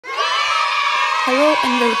Hello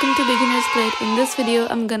and welcome to Beginner's Plate. In this video,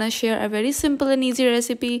 I'm gonna share a very simple and easy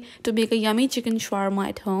recipe to make a yummy chicken shawarma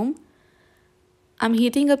at home. I'm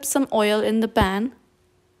heating up some oil in the pan.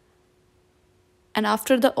 And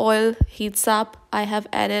after the oil heats up, I have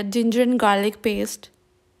added ginger and garlic paste.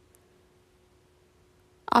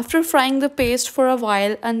 After frying the paste for a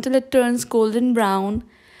while until it turns golden brown,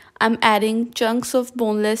 I'm adding chunks of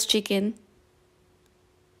boneless chicken.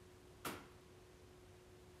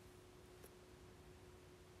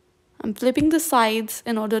 I'm flipping the sides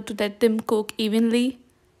in order to let them cook evenly.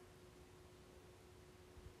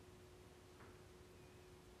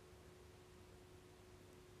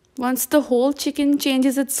 Once the whole chicken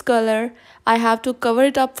changes its color, I have to cover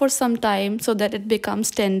it up for some time so that it becomes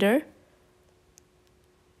tender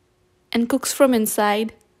and cooks from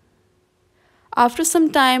inside. After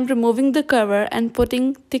some time removing the cover and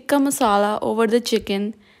putting tikka masala over the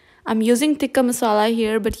chicken. I'm using tikka masala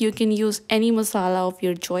here, but you can use any masala of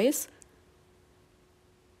your choice.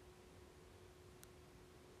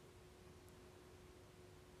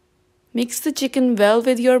 Mix the chicken well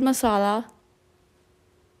with your masala.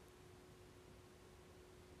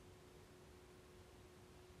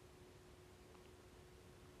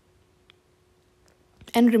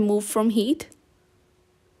 And remove from heat.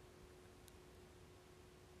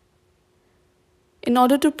 In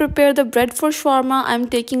order to prepare the bread for shawarma, I'm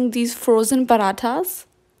taking these frozen parathas.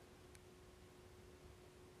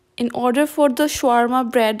 In order for the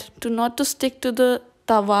shawarma bread not to stick to the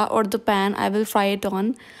tawa or the pan I will fry it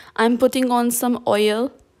on, I'm putting on some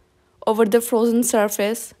oil over the frozen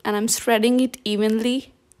surface and I'm spreading it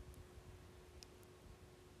evenly.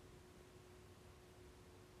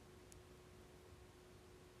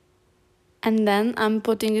 And then I'm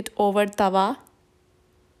putting it over tawa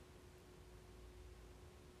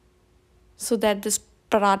so that this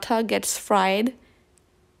paratha gets fried.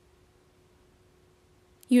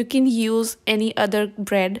 You can use any other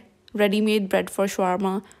bread, ready-made bread for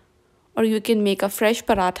shawarma, or you can make a fresh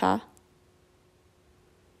paratha.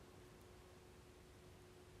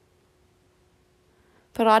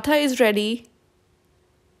 Paratha is ready.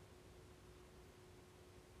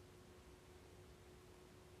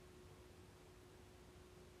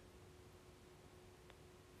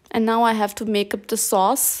 And now I have to make up the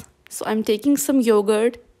sauce. So I'm taking some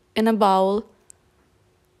yogurt in a bowl.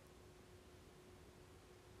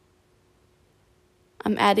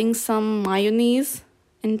 I'm adding some mayonnaise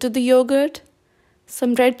into the yogurt,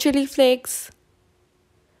 some red chili flakes,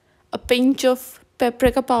 a pinch of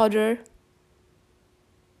paprika powder,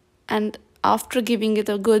 and after giving it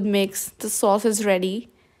a good mix, the sauce is ready.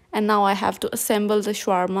 And now I have to assemble the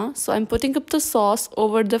shawarma. So I'm putting up the sauce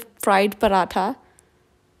over the fried paratha.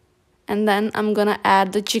 And then I'm gonna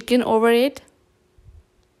add the chicken over it.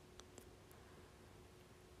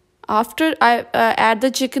 After I add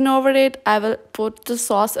the chicken over it, I will put the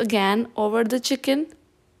sauce again over the chicken.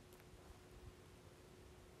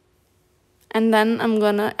 And then I'm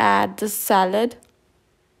gonna add the salad.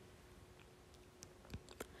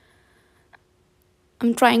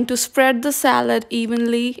 I'm trying to spread the salad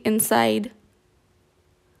evenly inside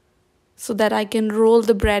so that I can roll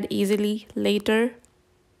the bread easily later.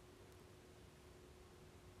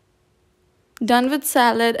 Done with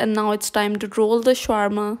salad, and now it's time to roll the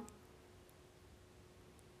shawarma.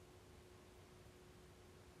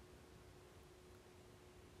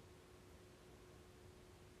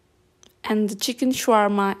 And the chicken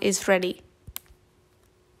shawarma is ready.